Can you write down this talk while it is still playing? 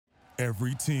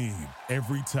Every team,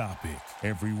 every topic,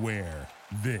 everywhere.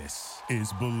 This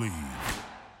is Believe.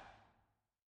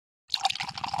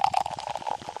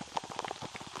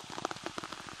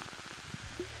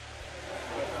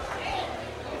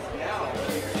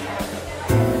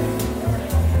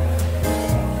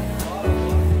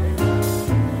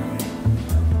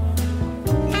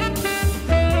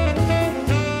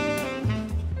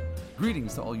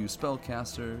 Greetings to all you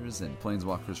spellcasters and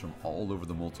planeswalkers from all over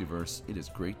the multiverse. It is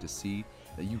great to see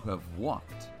that you have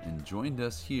walked and joined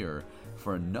us here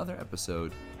for another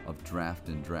episode of Draft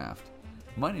and Draft.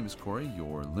 My name is Corey,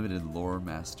 your limited lore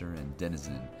master and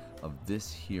denizen of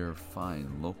this here fine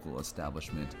local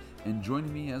establishment. And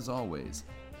joining me as always,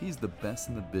 he's the best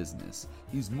in the business.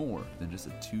 He's more than just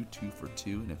a 2-2 for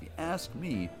 2, and if you ask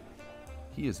me,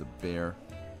 he is a bear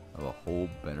of a whole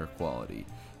better quality.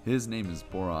 His name is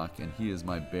Borak, and he is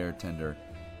my bear tender.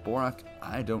 Borak,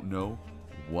 I don't know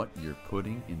what you're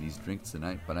putting in these drinks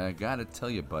tonight, but I gotta tell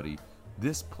you, buddy,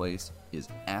 this place is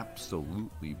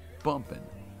absolutely bumping.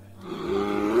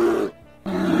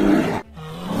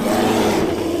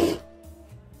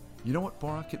 You know what,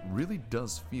 Borak? It really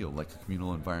does feel like a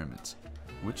communal environment,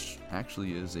 which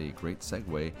actually is a great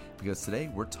segue, because today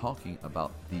we're talking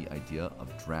about the idea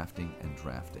of drafting and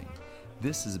drafting.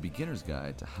 This is a beginner's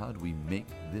guide to how do we make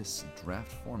this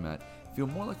draft format feel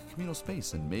more like a communal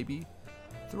space and maybe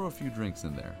throw a few drinks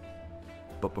in there.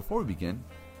 But before we begin,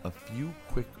 a few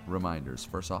quick reminders.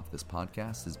 First off, this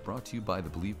podcast is brought to you by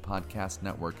the Believe Podcast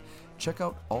Network. Check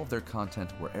out all of their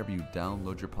content wherever you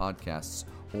download your podcasts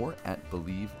or at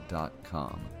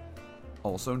Believe.com.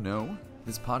 Also know,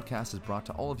 this podcast is brought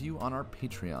to all of you on our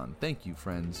Patreon. Thank you,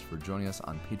 friends, for joining us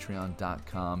on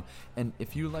Patreon.com. And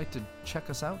if you'd like to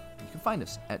check us out, you can find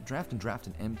us at Draft and Draft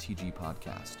and MTG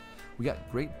Podcast. We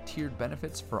got great tiered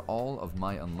benefits for all of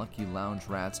my unlucky lounge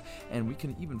rats, and we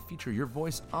can even feature your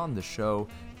voice on the show,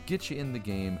 get you in the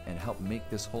game, and help make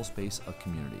this whole space a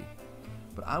community.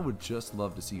 But I would just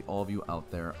love to see all of you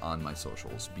out there on my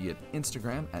socials, be it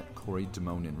Instagram at Corey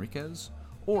Damone Enriquez,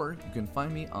 or you can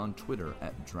find me on Twitter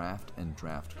at Draft and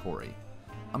Draft Corey.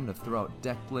 I'm going to throw out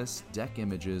deck lists, deck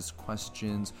images,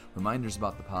 questions, reminders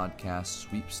about the podcast,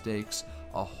 sweepstakes,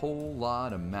 a whole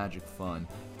lot of magic fun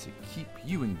to keep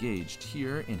you engaged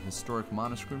here in historic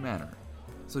Monoscrew Manor.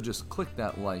 So just click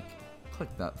that like,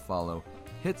 click that follow,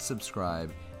 hit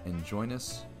subscribe, and join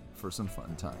us for some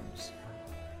fun times.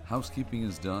 Housekeeping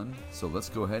is done, so let's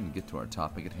go ahead and get to our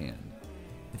topic at hand.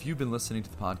 If you've been listening to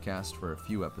the podcast for a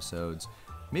few episodes,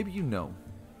 maybe you know,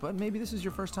 but maybe this is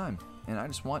your first time, and I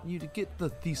just want you to get the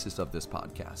thesis of this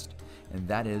podcast, and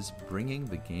that is bringing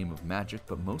the game of Magic,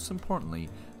 but most importantly,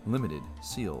 limited,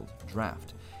 sealed,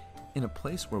 draft, in a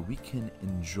place where we can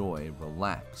enjoy,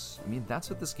 relax. I mean, that's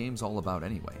what this game's all about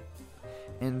anyway.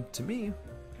 And to me,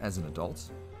 as an adult,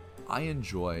 I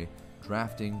enjoy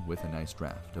drafting with a nice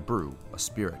draft, a brew, a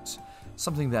spirit,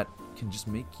 something that can just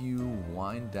make you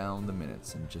wind down the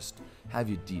minutes and just have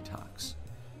you detox.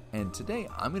 And today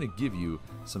I'm going to give you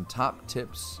some top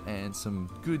tips and some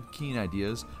good keen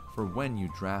ideas for when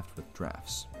you draft with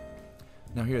drafts.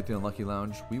 Now here at the Unlucky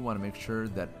Lounge, we want to make sure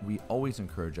that we always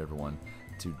encourage everyone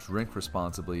to drink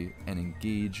responsibly and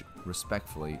engage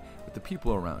respectfully with the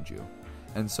people around you.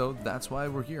 And so that's why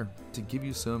we're here, to give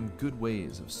you some good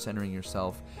ways of centering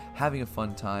yourself, having a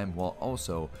fun time, while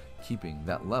also keeping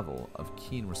that level of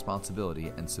keen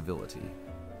responsibility and civility.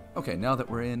 Okay, now that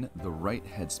we're in the right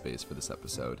headspace for this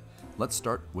episode, let's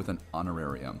start with an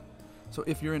honorarium. So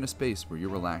if you're in a space where you're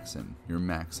relaxing, you're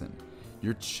maxing,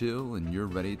 you're chill, and you're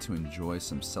ready to enjoy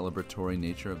some celebratory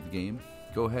nature of the game,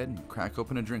 go ahead and crack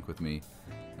open a drink with me,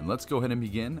 and let's go ahead and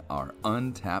begin our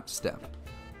untapped step.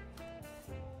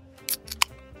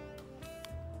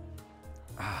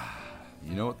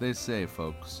 You know what they say,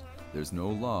 folks. There's no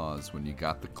laws when you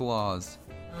got the claws.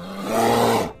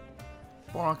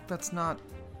 Borak, that's not...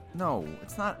 No,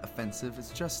 it's not offensive.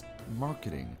 It's just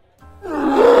marketing.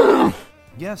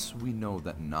 Yes, we know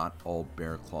that not all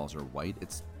bear claws are white.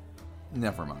 It's...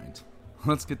 Never mind.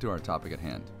 Let's get to our topic at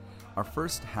hand. Our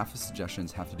first half of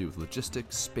suggestions have to do with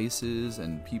logistics, spaces,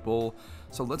 and people.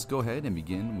 So let's go ahead and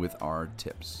begin with our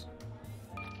tips.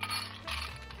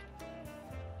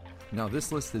 Now,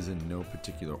 this list is in no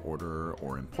particular order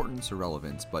or importance or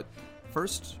relevance, but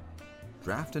first,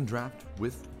 draft and draft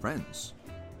with friends,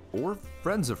 or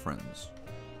friends of friends,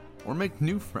 or make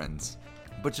new friends.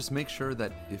 But just make sure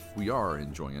that if we are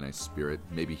enjoying a nice spirit,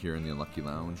 maybe here in the Unlucky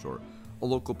Lounge or a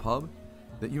local pub,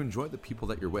 that you enjoy the people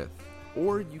that you're with,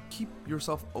 or you keep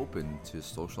yourself open to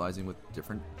socializing with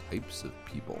different types of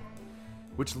people.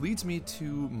 Which leads me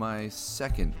to my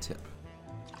second tip.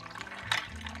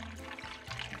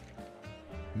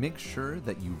 Make sure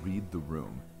that you read the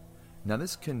room. Now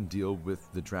this can deal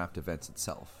with the draft events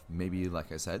itself. Maybe,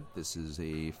 like I said, this is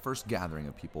a first gathering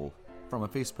of people from a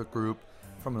Facebook group,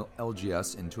 from an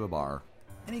LGS into a bar,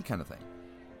 any kind of thing.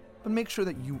 But make sure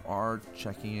that you are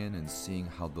checking in and seeing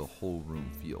how the whole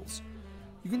room feels.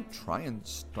 You can try and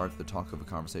start the talk of a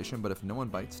conversation, but if no one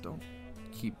bites, don't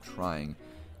keep trying.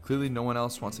 Clearly no one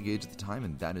else wants to engage at the time,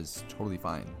 and that is totally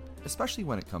fine, especially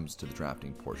when it comes to the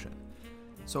drafting portion.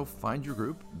 So find your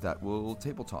group that will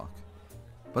table talk.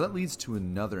 But that leads to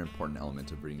another important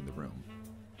element of reading the room.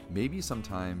 Maybe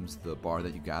sometimes the bar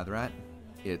that you gather at,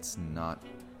 it's not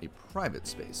a private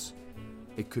space.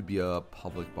 It could be a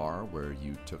public bar where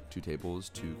you took two tables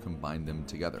to combine them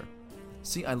together.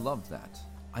 See, I love that.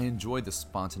 I enjoy the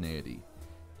spontaneity.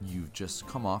 You've just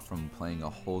come off from playing a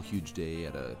whole huge day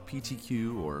at a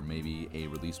PTQ or maybe a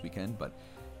release weekend, but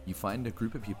you find a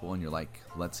group of people and you're like,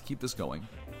 let's keep this going.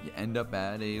 You end up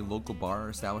at a local bar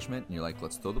establishment and you're like,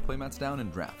 let's throw the playmats down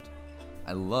and draft.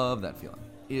 I love that feeling.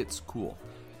 It's cool.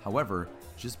 However,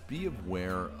 just be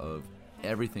aware of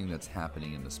everything that's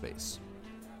happening in the space.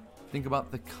 Think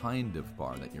about the kind of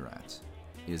bar that you're at.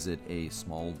 Is it a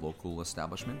small local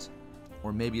establishment?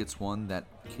 Or maybe it's one that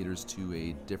caters to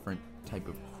a different type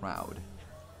of crowd.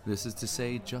 This is to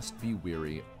say, just be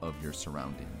wary of your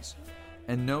surroundings.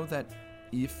 And know that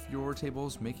if your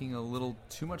table's making a little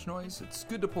too much noise, it's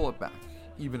good to pull it back,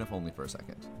 even if only for a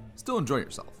second. Still enjoy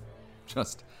yourself.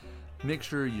 Just make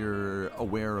sure you're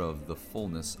aware of the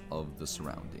fullness of the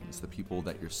surroundings, the people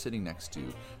that you're sitting next to,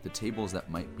 the tables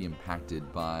that might be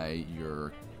impacted by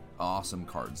your awesome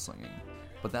card slinging.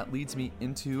 But that leads me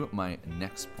into my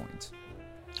next point.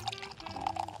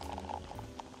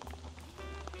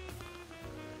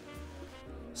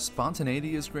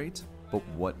 Spontaneity is great, but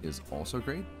what is also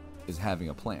great is having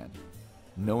a plan.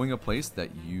 Knowing a place that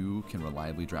you can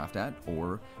reliably draft at,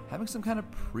 or having some kind of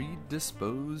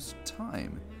predisposed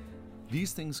time.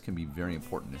 These things can be very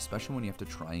important, especially when you have to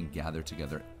try and gather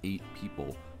together 8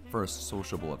 people for a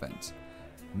sociable event.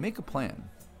 Make a plan.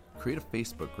 Create a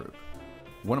Facebook group.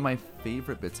 One of my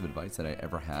favorite bits of advice that I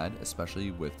ever had, especially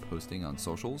with posting on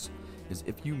socials, is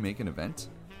if you make an event,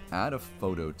 add a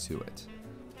photo to it.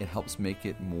 It helps make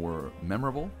it more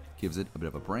memorable, gives it a bit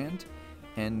of a brand,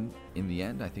 and in the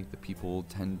end, I think the people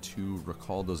tend to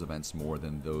recall those events more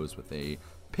than those with a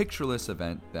pictureless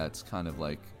event that's kind of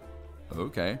like,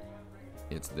 okay,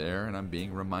 it's there and I'm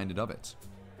being reminded of it.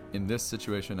 In this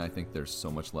situation, I think there's so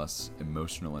much less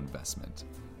emotional investment.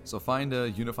 So find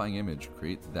a unifying image,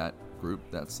 create that group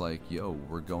that's like, yo,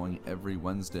 we're going every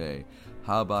Wednesday.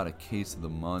 How about a case of the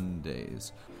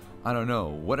Mondays? I don't know,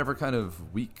 whatever kind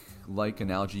of week-like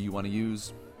analogy you want to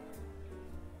use,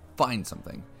 find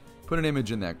something. Put an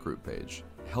image in that group page.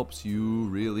 Helps you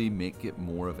really make it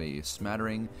more of a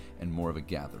smattering and more of a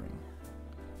gathering.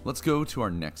 Let's go to our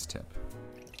next tip.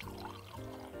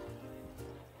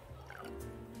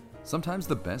 Sometimes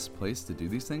the best place to do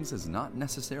these things is not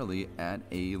necessarily at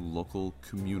a local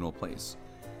communal place.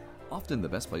 Often the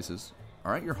best places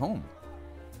are at your home.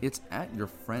 It's at your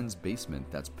friend's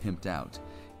basement that's pimped out.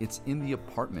 It's in the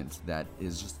apartment that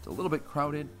is just a little bit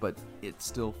crowded, but it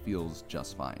still feels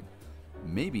just fine.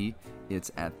 Maybe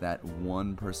it's at that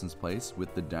one person's place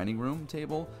with the dining room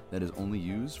table that is only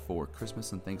used for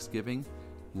Christmas and Thanksgiving.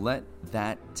 Let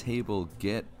that table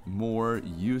get more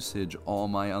usage, all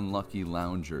my unlucky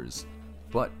loungers.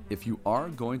 But if you are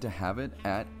going to have it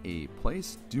at a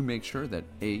place, do make sure that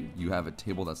A, you have a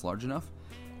table that's large enough,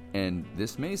 and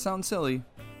this may sound silly,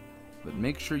 but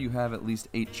make sure you have at least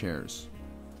 8 chairs.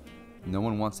 No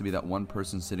one wants to be that one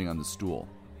person sitting on the stool.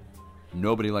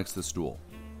 Nobody likes the stool.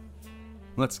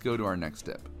 Let's go to our next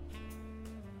tip.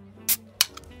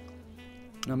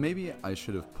 Now maybe I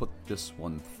should have put this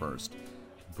one first,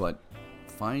 but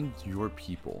find your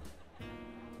people.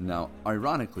 Now,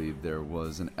 ironically, there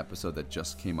was an episode that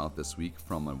just came out this week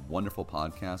from a wonderful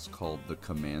podcast called The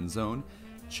Command Zone.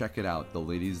 Check it out. The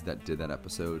ladies that did that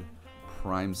episode,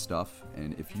 prime stuff.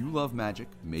 And if you love Magic,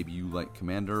 maybe you like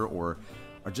Commander or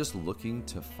are just looking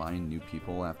to find new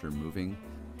people after moving,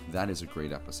 that is a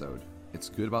great episode. It's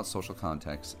good about social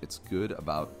context, it's good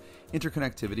about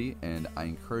interconnectivity, and I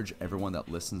encourage everyone that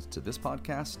listens to this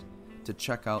podcast to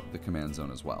check out The Command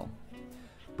Zone as well.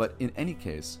 But in any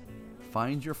case,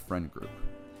 find your friend group.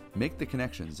 Make the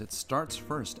connections. It starts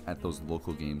first at those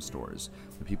local game stores,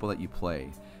 the people that you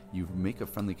play. You make a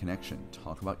friendly connection,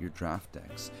 talk about your draft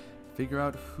decks, figure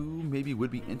out who maybe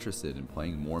would be interested in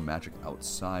playing more Magic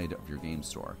outside of your game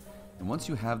store. And once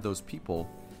you have those people,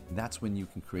 that's when you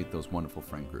can create those wonderful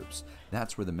friend groups.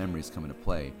 That's where the memories come into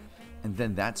play. And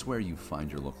then that's where you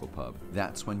find your local pub.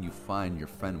 That's when you find your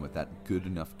friend with that good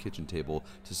enough kitchen table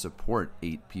to support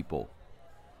 8 people.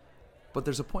 But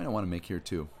there's a point I want to make here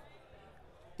too.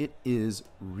 It is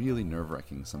really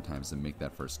nerve-wracking sometimes to make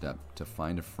that first step, to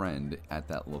find a friend at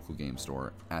that local game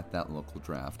store, at that local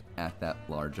draft, at that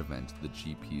large event, the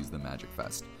GPs, the Magic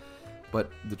Fest.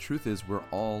 But the truth is, we're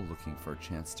all looking for a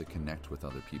chance to connect with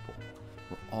other people.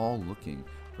 We're all looking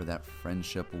for that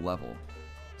friendship level.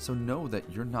 So know that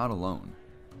you're not alone.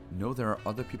 Know there are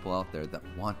other people out there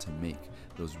that want to make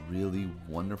those really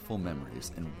wonderful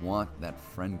memories and want that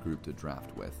friend group to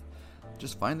draft with.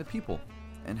 Just find the people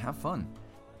and have fun.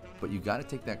 But you got to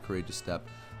take that courageous step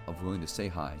of willing to say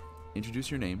hi,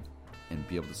 introduce your name, and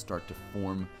be able to start to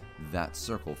form that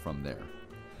circle from there.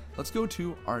 Let's go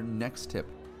to our next tip.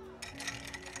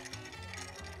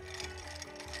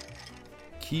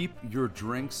 Keep your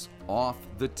drinks off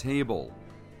the table.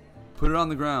 Put it on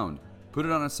the ground. Put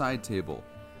it on a side table.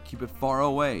 Keep it far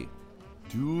away.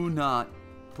 Do not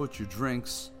put your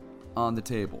drinks on the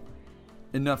table.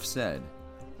 Enough said.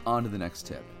 On to the next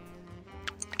tip.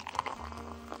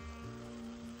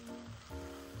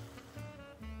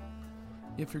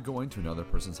 If you're going to another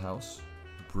person's house,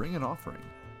 bring an offering.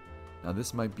 Now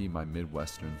this might be my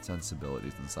Midwestern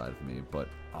sensibilities inside of me, but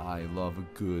I love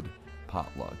a good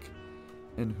potluck.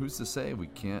 And who's to say we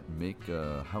can't make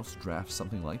a house draft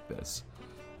something like this?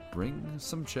 Bring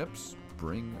some chips,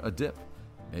 bring a dip,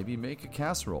 maybe make a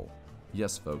casserole.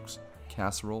 Yes, folks,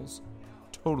 casseroles,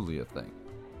 totally a thing.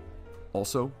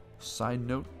 Also, side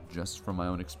note, just from my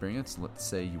own experience, let's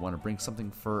say you want to bring something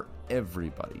for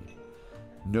everybody.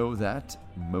 Know that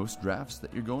most drafts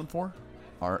that you're going for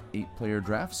are 8-player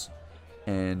drafts,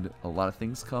 and a lot of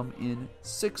things come in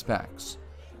 6-packs.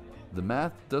 The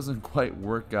math doesn't quite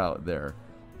work out there.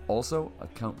 Also,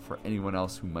 account for anyone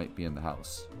else who might be in the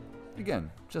house.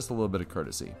 Again, just a little bit of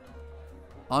courtesy.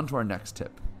 On to our next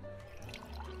tip.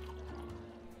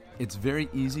 It's very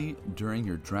easy during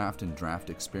your draft and draft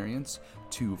experience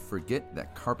to forget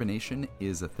that carbonation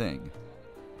is a thing.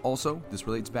 Also, this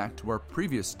relates back to our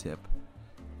previous tip.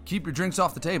 Keep your drinks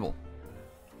off the table.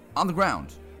 On the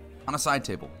ground. On a side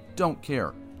table. Don't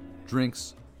care.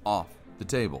 Drinks off the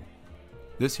table.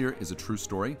 This here is a true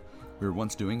story. We were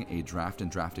once doing a draft and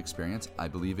draft experience. I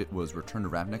believe it was Return to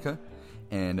Ravnica.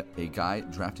 And a guy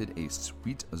drafted a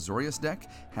Sweet Azorius deck,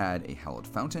 had a Hallowed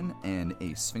Fountain and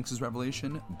a Sphinx's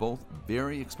Revelation, both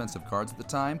very expensive cards at the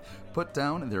time, put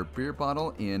down their beer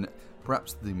bottle in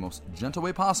perhaps the most gentle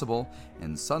way possible,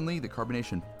 and suddenly the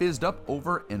carbonation fizzed up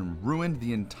over and ruined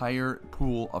the entire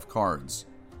pool of cards.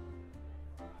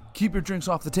 Keep your drinks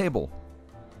off the table.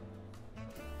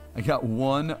 I got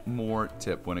one more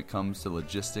tip when it comes to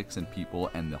logistics and people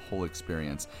and the whole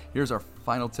experience. Here's our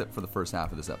final tip for the first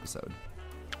half of this episode.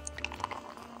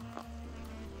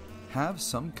 Have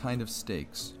some kind of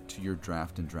stakes to your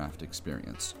draft and draft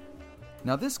experience.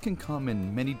 Now this can come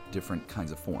in many different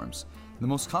kinds of forms. The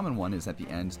most common one is at the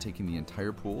end taking the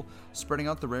entire pool, spreading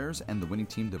out the rares, and the winning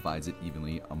team divides it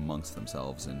evenly amongst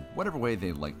themselves in whatever way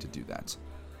they like to do that.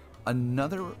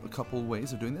 Another couple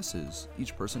ways of doing this is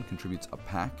each person contributes a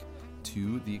pack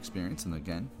to the experience, and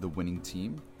again, the winning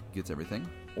team gets everything,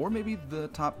 or maybe the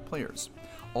top players.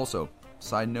 Also,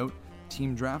 side note,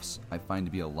 team drafts I find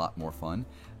to be a lot more fun.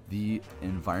 The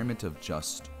environment of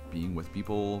just being with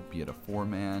people, be it a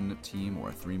 4-man team or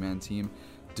a 3-man team,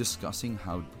 discussing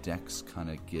how decks kind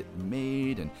of get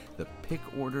made and the pick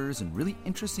orders and really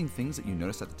interesting things that you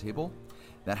notice at the table,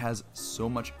 that has so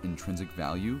much intrinsic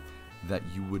value that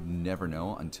you would never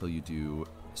know until you do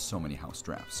so many house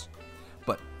drafts.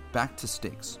 But back to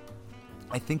stakes.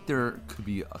 I think there could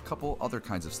be a couple other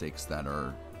kinds of stakes that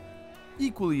are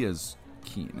equally as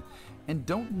keen and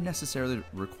don't necessarily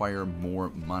require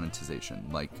more monetization,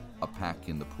 like a pack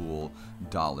in the pool,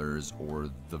 dollars, or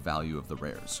the value of the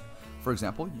rares. For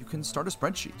example, you can start a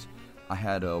spreadsheet. I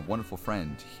had a wonderful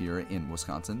friend here in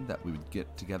Wisconsin that we would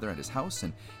get together at his house,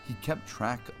 and he kept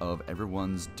track of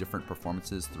everyone's different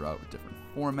performances throughout different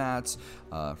formats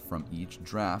from each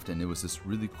draft, and it was this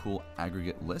really cool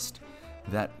aggregate list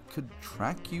that could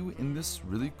track you in this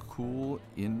really cool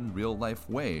in real life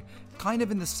way, kind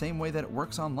of in the same way that it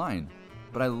works online.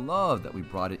 But I love that we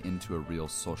brought it into a real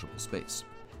sociable space.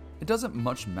 It doesn't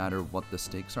much matter what the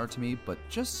stakes are to me, but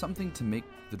just something to make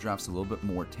the drafts a little bit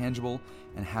more tangible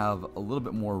and have a little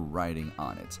bit more writing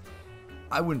on it.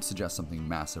 I wouldn't suggest something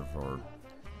massive or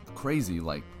crazy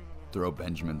like throw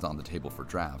Benjamins on the table for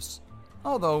drafts.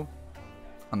 Although,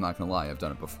 I'm not gonna lie, I've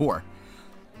done it before.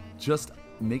 Just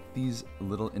make these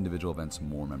little individual events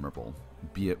more memorable.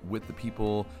 Be it with the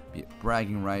people, be it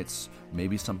bragging rights,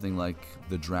 maybe something like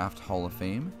the Draft Hall of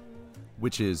Fame.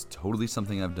 which is totally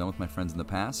something I've done with my friends in the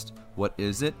past. What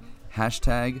is it?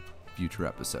 Hashtag future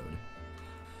episode.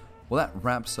 Well, that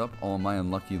wraps up all my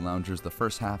unlucky loungers the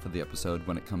first half of the episode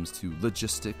when it comes to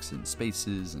logistics and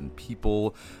spaces and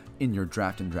people in your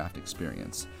draft and draft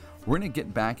experience. We're going to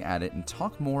get back at it and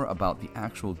talk more about the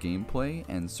actual gameplay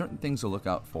and certain things to look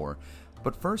out for.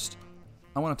 But first,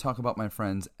 I want to talk about my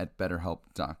friends at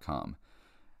BetterHelp.com.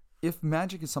 If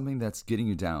Magic is something that's getting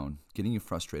you down, getting you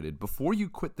frustrated, before you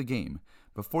quit the game,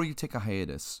 before you take a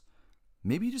hiatus,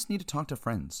 maybe you just need to talk to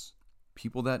friends,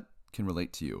 people that can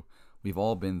relate to you. We've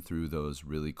all been through those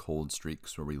really cold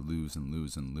streaks where we lose and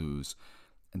lose and lose,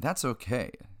 and that's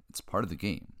okay. It's part of the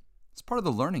game. It's part of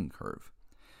the learning curve.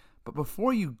 But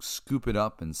before you scoop it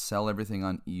up and sell everything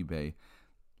on eBay,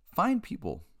 find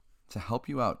people to help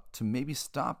you out, to maybe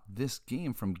stop this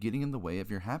game from getting in the way of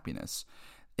your happiness.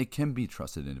 It can be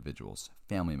trusted individuals,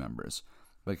 family members,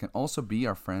 but it can also be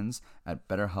our friends at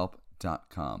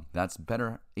BetterHelp.com. That's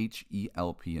Better,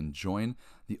 H-E-L-P, and join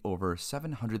the over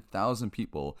 700,000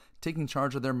 people taking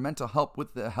charge of their mental health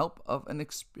with the help of an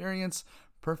experienced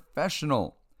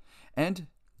professional. And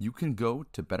you can go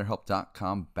to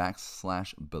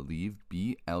BetterHelp.com/Believe,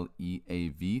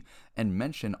 BLEAV, and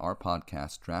mention our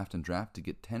podcast, Draft and Draft, to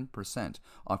get 10%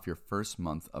 off your first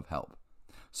month of help.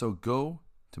 So go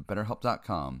to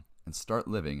BetterHelp.com and start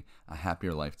living a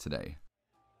happier life today.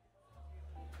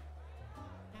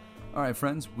 All right,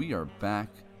 friends, we are back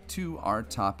to our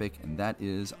topic, and that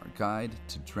is our guide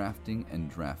to drafting and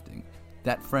drafting.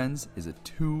 That, friends, is a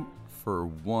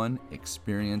 2-for-1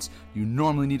 experience. You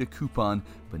normally need a coupon,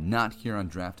 but not here on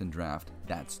Draft and Draft.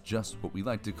 That's just what we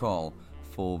like to call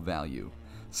full value.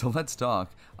 So let's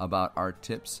talk about our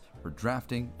tips for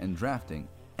drafting and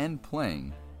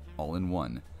playing all in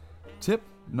one. Tip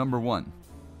number 1,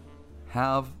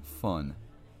 have fun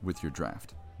with your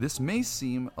draft. This may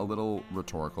seem a little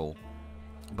rhetorical,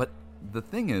 but the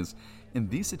thing is, in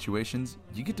these situations,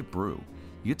 you get to brew.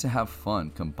 You get to have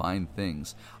fun, combine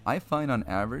things. I find on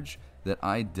average that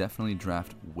I definitely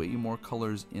draft way more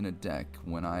colors in a deck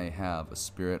when I have a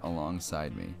spirit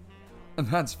alongside me. And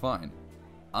that's fine.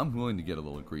 I'm willing to get a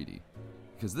little greedy,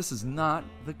 because this is not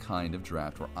the kind of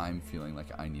draft where I'm feeling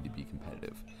like I need to be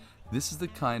competitive. This is the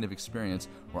kind of experience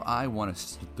where I want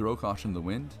to throw caution to the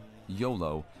wind,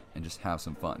 YOLO, and just have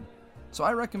some fun. So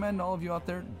I recommend all of you out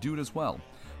there do it as well.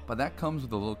 But that comes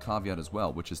with a little caveat as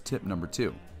well, which is tip number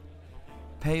 2.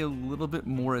 Pay a little bit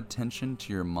more attention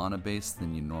to your mana base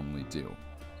than you normally do.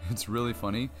 It's really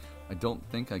funny. I don't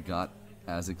think I got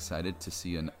as excited to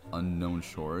see an Unknown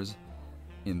Shores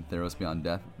in Theros Beyond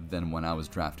Death than when I was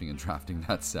drafting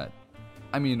that set.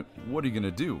 I mean, what are you gonna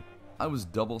do? I was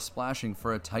double splashing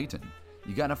for a Titan.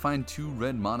 You gotta find 2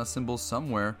 red mana symbols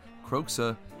somewhere.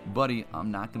 Kroxa, buddy,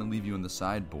 I'm not gonna leave you in the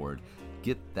sideboard.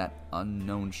 Get that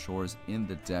Unknown Shores in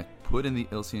the deck, put in the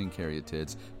Ilsean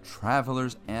Caryatids,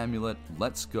 Traveler's Amulet,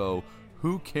 let's go.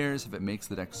 Who cares if it makes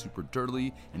the deck super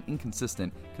dirtily and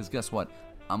inconsistent, because guess what?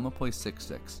 I'm gonna play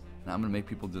 6/6, and I'm gonna make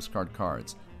people discard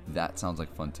cards. That sounds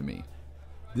like fun to me.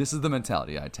 This is the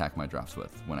mentality I attack my drafts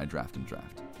with when I draft and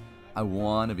draft. I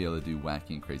want to be able to do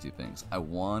wacky and crazy things. I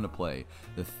want to play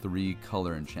the 3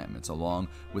 color enchantments along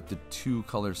with the 2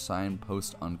 color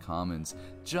signpost uncommons.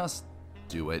 Just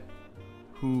do it.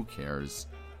 Who cares?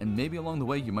 And maybe along the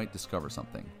way you might discover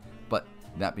something. But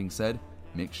that being said,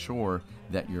 make sure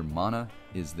that your mana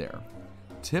is there.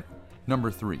 Tip number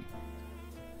 3.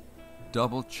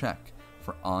 Double check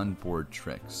for onboard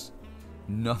tricks.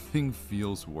 Nothing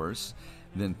feels worse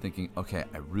than thinking, okay,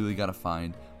 I really got to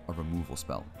find a removal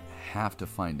spell. Have to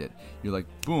find it. You're like,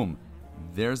 boom,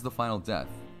 there's the final death.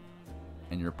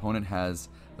 And your opponent has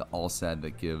the Alsad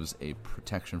that gives a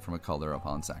protection from a color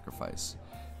upon sacrifice.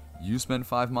 You spent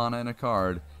 5 mana in a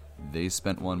card, they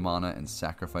spent 1 mana and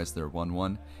sacrificed their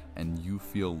 1/1, and you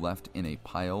feel left in a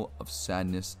pile of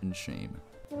sadness and shame.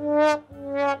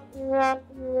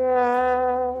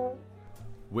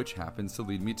 Which happens to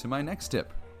lead me to my next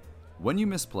tip. When you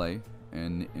misplay,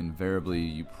 and invariably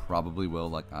you probably will,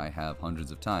 like I have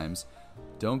hundreds of times,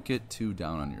 don't get too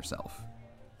down on yourself.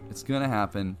 It's gonna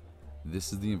happen.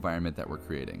 This is the environment that we're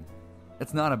creating.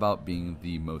 It's not about being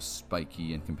the most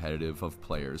spiky and competitive of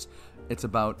players. It's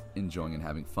about enjoying and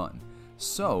having fun.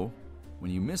 So,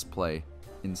 when you misplay,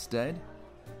 instead,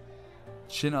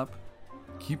 chin up,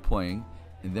 keep playing,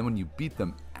 and then when you beat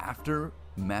them after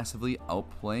massively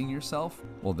outplaying yourself,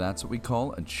 well, that's what we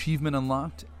call achievement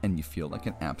unlocked, and you feel like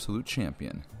an absolute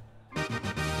champion. And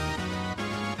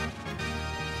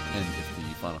if the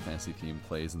Final Fantasy theme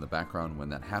plays in the background when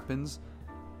that happens,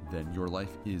 then your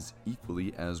life is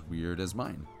equally as weird as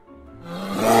mine.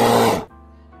 I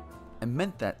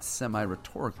meant that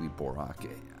semi-rhetorically, Borak.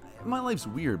 My life's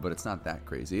weird, but it's not that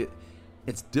crazy.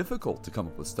 It's difficult to come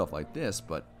up with stuff like this,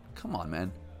 but come on,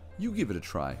 man. You give it a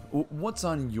try. What's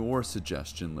on your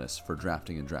suggestion list for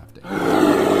drafting and drafting?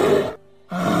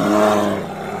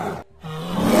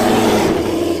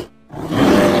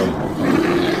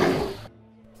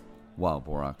 Wow,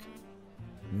 Borak.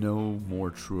 No more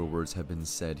truer words have been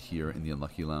said here in the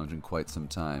Unlucky Lounge in quite some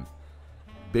time.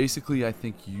 Basically, I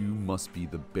think you must be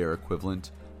the bear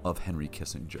equivalent of Henry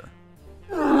Kissinger.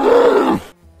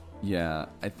 Yeah,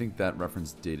 I think that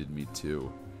reference dated me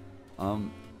too.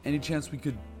 Any chance we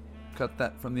could cut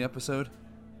that from the episode?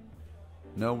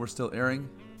 No, we're still airing?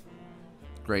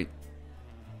 Great.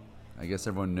 I guess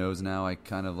everyone knows now I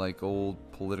kind of like old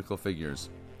political figures.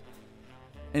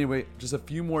 Anyway, just a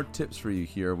few more tips for you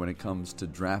here when it comes to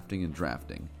drafting and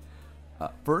drafting.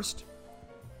 First,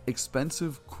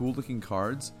 expensive, cool-looking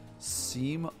cards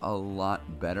seem a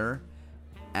lot better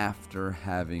after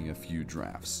having a few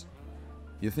drafts.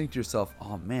 You think to yourself,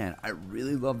 oh man, I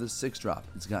really love this 6-drop.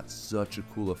 It's got such a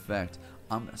cool effect.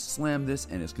 I'm going to slam this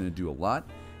and it's going to do a lot.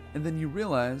 And then you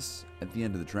realize at the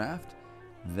end of the draft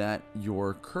that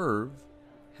your curve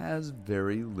has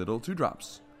very little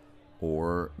 2-drops.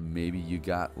 Or maybe you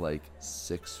got like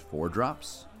 6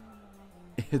 4-drops.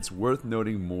 It's worth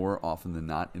noting more often than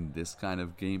not in this kind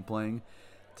of game playing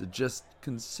to just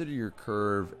consider your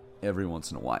curve every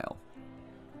once in a while.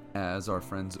 As our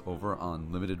friends over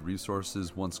on Limited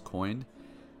Resources once coined,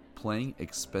 playing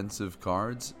expensive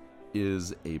cards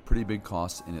is a pretty big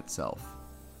cost in itself.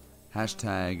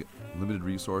 Hashtag Limited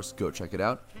Resource, go check it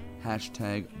out.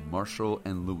 Hashtag Marshall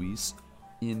and Luis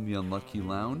in the Unlucky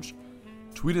Lounge.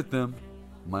 Tweet at them,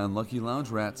 my Unlucky Lounge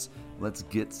rats. Let's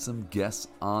get some guests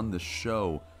on the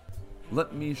show.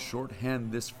 Let me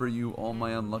shorthand this for you, all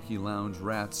my Unlucky Lounge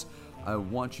rats. I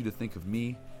want you to think of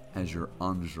me as your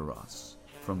Enjolras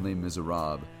from Les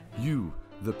Miserables. You,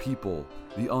 the people,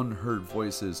 the unheard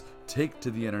voices, take to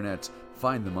the internet,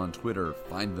 find them on Twitter,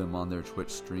 find them on their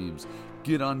Twitch streams,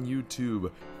 get on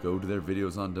YouTube, go to their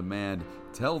videos on demand,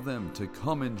 tell them to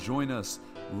come and join us,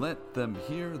 let them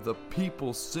hear the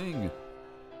people sing.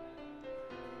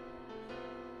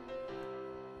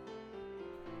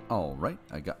 Alright,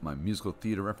 I got my musical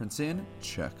theater reference in,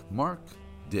 check mark,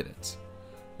 did it.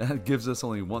 That gives us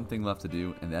only one thing left to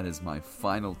do, and that is my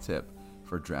final tip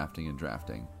for drafting and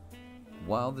drafting.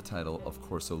 While the title of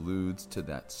course alludes to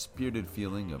that spirited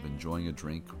feeling of enjoying a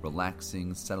drink,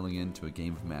 relaxing, settling into a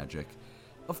game of Magic,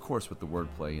 of course with the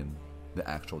wordplay and the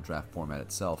actual draft format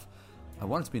itself, I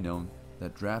want it to be known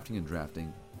that drafting and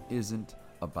drafting isn't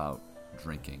about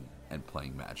drinking and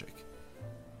playing Magic.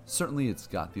 Certainly it's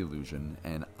got the illusion,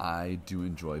 and I do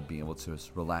enjoy being able to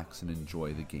relax and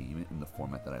enjoy the game in the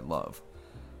format that I love.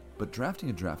 But drafting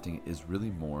and drafting is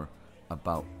really more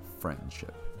about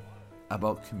friendship,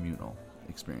 about communal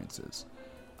experiences,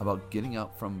 about getting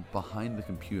out from behind the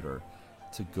computer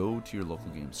to go to your local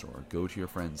game store, go to your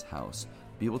friend's house,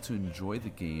 be able to enjoy the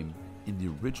game in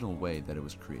the original way that it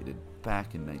was created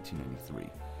back in 1993,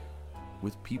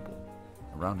 with people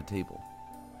around a table,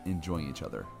 enjoying each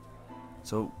other.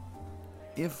 So,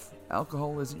 if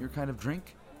alcohol isn't your kind of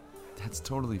drink, that's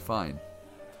totally fine.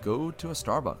 Go to a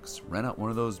Starbucks, rent out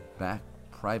one of those back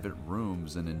private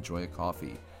rooms and enjoy a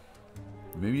coffee.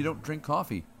 Maybe you don't drink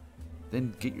coffee,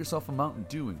 then get yourself a Mountain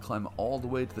Dew and climb all the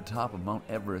way to the top of Mount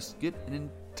Everest. Get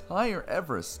an entire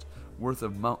Everest worth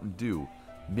of Mountain Dew.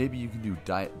 Maybe you can do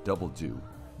Diet Double Dew.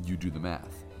 You do the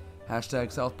math.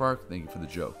 Hashtag South Park, thank you for the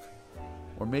joke.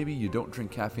 Or maybe you don't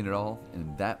drink caffeine at all, and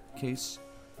in that case,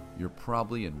 you're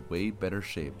probably in way better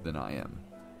shape than I am.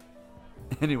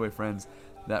 Anyway, friends,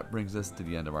 that brings us to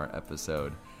the end of our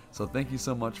episode. So thank you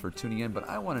so much for tuning in, but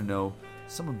I want to know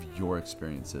some of your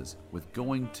experiences with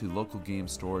going to local game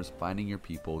stores, finding your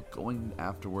people, going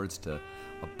afterwards to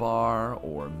a bar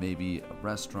or maybe a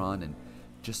restaurant and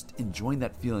just enjoying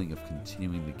that feeling of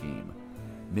continuing the game.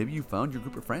 Maybe you found your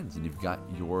group of friends and you've got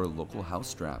your local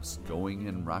house drafts going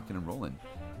and rocking and rolling.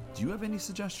 Do you have any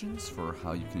suggestions for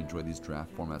how you can enjoy these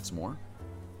draft formats more?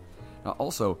 Now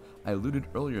also, I alluded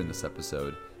earlier in this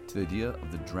episode to the idea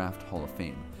of the Draft Hall of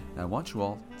Fame. And I want you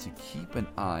all to keep an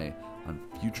eye on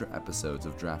future episodes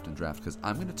of Draft and Draft because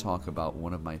I'm going to talk about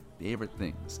one of my favorite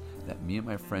things that me and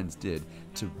my friends did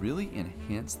to really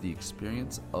enhance the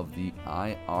experience of the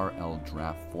IRL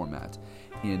draft format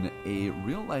in a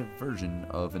real-life version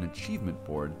of an achievement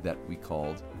board that we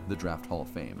called the Draft Hall of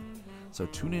Fame. So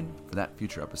tune in for that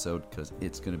future episode because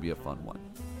it's going to be a fun one.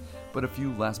 But a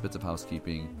few last bits of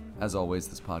housekeeping. As always,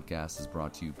 this podcast is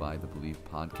brought to you by the Believe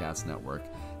Podcast Network.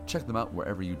 Check them out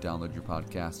wherever you download your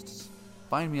podcasts.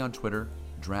 Find me on Twitter,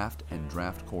 Draft and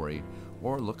Draft Corey,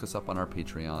 or look us up on our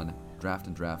Patreon, Draft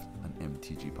and Draft, an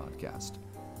MTG podcast.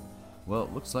 Well,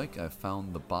 it looks like I've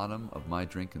found the bottom of my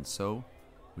drink, and so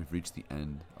we've reached the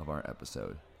end of our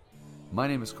episode. My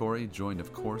name is Corey, joined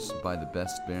of course by the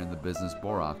best bear in the business,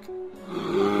 Borak.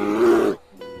 And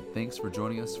thanks for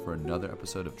joining us for another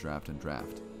episode of Draft and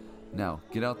Draft. Now,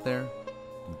 get out there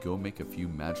and go make a few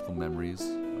magical memories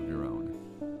of your own.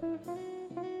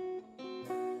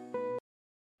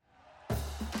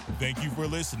 Thank you for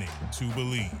listening to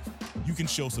Believe. You can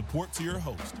show support to your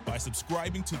host by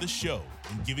subscribing to the show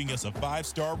and giving us a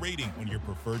 5-star rating on your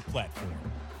preferred platform.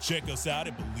 Check us out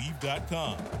at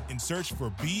Believe.com and search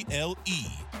for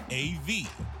BLEAV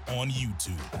on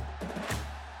YouTube.